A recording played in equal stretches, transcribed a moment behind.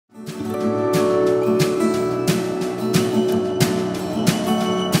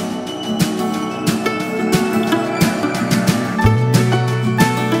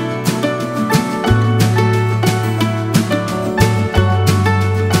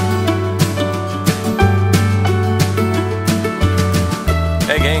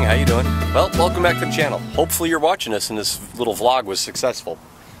Well, welcome back to the channel. Hopefully you're watching this and this little vlog was successful.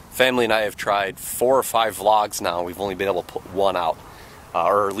 Family and I have tried 4 or 5 vlogs now. We've only been able to put one out,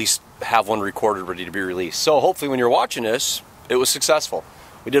 or at least have one recorded ready to be released. So hopefully when you're watching this, it was successful.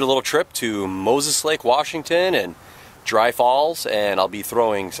 We did a little trip to Moses Lake, Washington and Dry Falls, and I'll be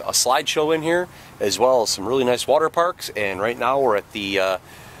throwing a slideshow in here as well as some really nice water parks. And right now we're at the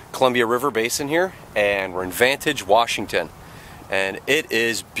Columbia River Basin here, and we're in Vantage, Washington. And it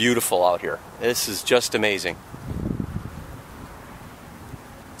is beautiful out here. This is just amazing.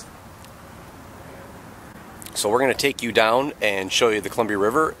 So we're going to take you down and show you the Columbia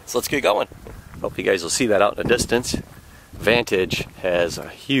River. So let's get going. Hope you guys will see that out in the distance. Vantage has a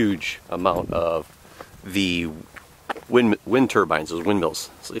huge amount of the wind turbines, those windmills.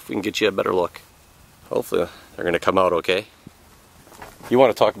 See if we can get you a better look. Hopefully they're going to come out okay. You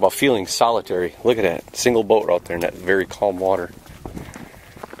want to talk about feeling solitary. Look at that single boat out there in that very calm water.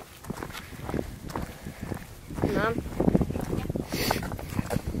 Mom,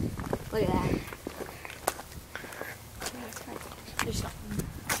 look at that.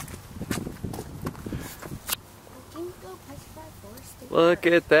 Look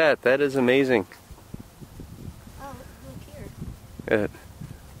at that. That is amazing. Oh, look here.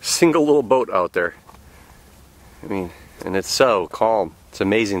 Single little boat out there. I mean, and it's so calm. It's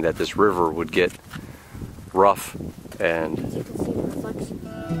amazing that this river would get rough and You can see the reflection.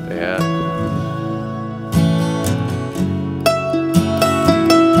 yeah.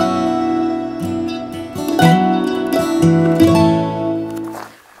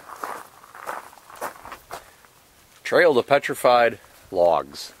 Trail to petrified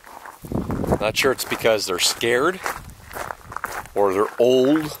logs. Not sure it's because they're scared or they're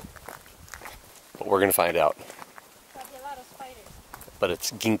old, but we're gonna find out. Probably a lot of spiders. But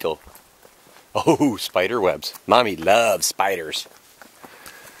it's ginkgo. Oh, spider webs. Mommy loves spiders.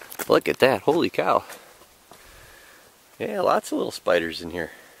 Look at that, holy cow. Yeah, lots of little spiders in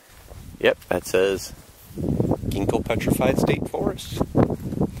here. Yep, that says Ginkgo Petrified State Forest.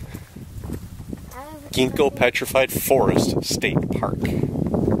 Ginkgo Petrified Forest State Park.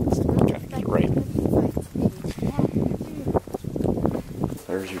 Gotta get it right.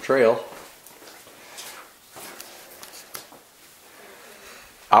 There's your trail.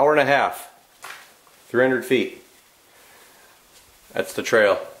 Hour and a half. 300 feet. That's the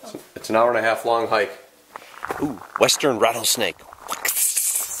trail. It's an hour and a half long hike. Ooh, western rattlesnake.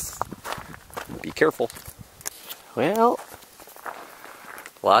 Be careful. Well,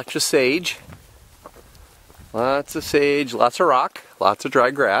 lots of sage. Lots of sage, lots of rock, lots of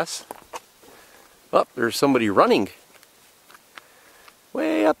dry grass. Oh, there's somebody running.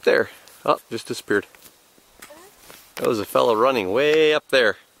 Way up there. Oh, just disappeared. That was a fella running way up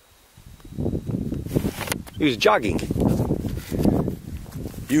there. He was jogging.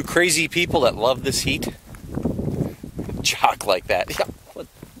 You crazy people that love this heat, jog like that. Yeah, what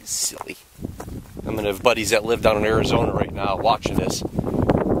silly. I'm gonna have buddies that live down in Arizona right now watching this.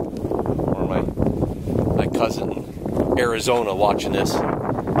 Or my cousin in Arizona watching this. He's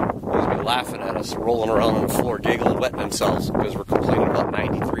been laughing at us, rolling around on the floor, giggling, wetting themselves because we're complaining about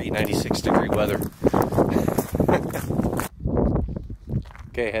 93, 96 degree weather.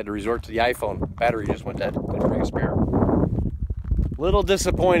 Okay, had to resort to the iPhone. Battery just went dead. Didn't bring a spare. Little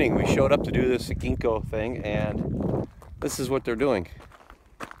disappointing. We showed up to do this ginkgo thing, and this is what they're doing.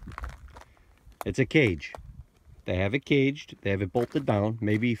 It's a cage. They have it caged. They have it bolted down,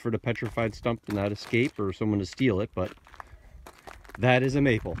 maybe for the petrified stump to not escape or someone to steal it, but that is a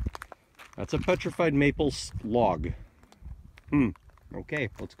maple. That's a petrified maple log. Okay,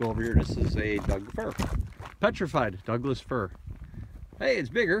 let's go over here. This is a Douglas fir. Petrified Douglas fir. Hey, it's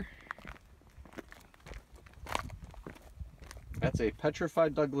bigger. That's a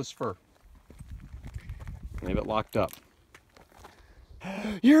petrified Douglas fir. I have it locked up.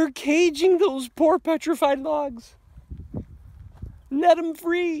 You're caging those poor petrified logs. Let them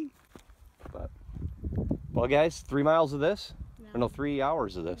free. But, well, guys, 3 miles of this, or no, 3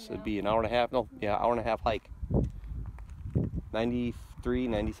 hours of this. It'd be an hour and a half. No, yeah, hour and a half hike. 93,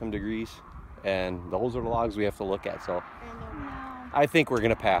 90 some degrees, and those are the logs we have to look at. So I think we're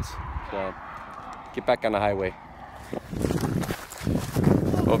gonna pass. So get back on the highway.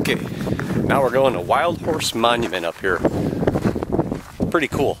 Okay, now we're going to Wild Horse Monument up here. Pretty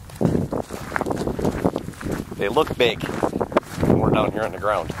cool. They look big when we're down here on the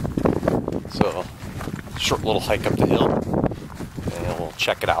ground. So, short little hike up the hill, and we'll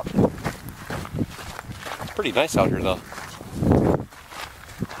check it out. It's pretty nice out here though.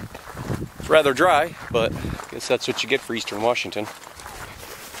 It's rather dry, but I guess that's what you get for Eastern Washington.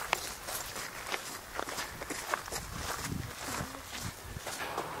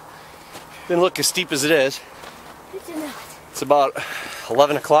 Didn't look as steep as it is. It's not. It's about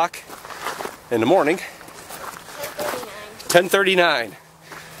 11 o'clock in the morning. 10:39. And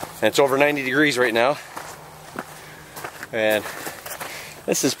it's over 90 degrees right now. And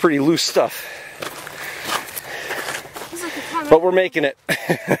this is pretty loose stuff. But we're making it.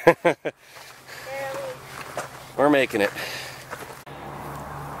 We're making it.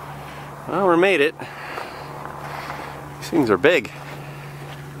 Well, we made it. These things are big.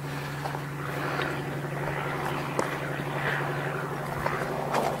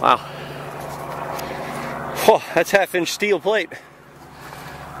 Wow. Oh, that's 1/2-inch steel plate.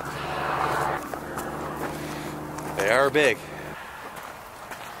 They are big.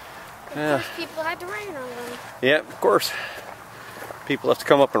 Yeah. People had to write on them. Yeah, of course. People have to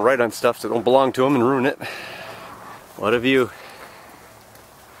come up and write on stuff that don't belong to them and ruin it. What a view.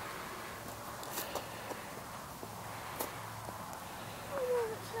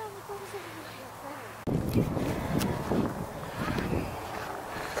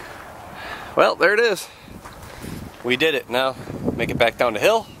 Well, there it is. We did it. Now, make it back down the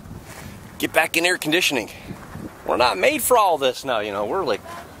hill. Get back in air conditioning. We're not made for all this now, you know. We're like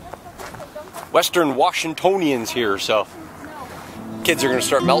Western Washingtonians here, so kids are going to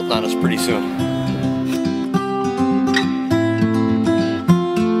start melting on us pretty soon.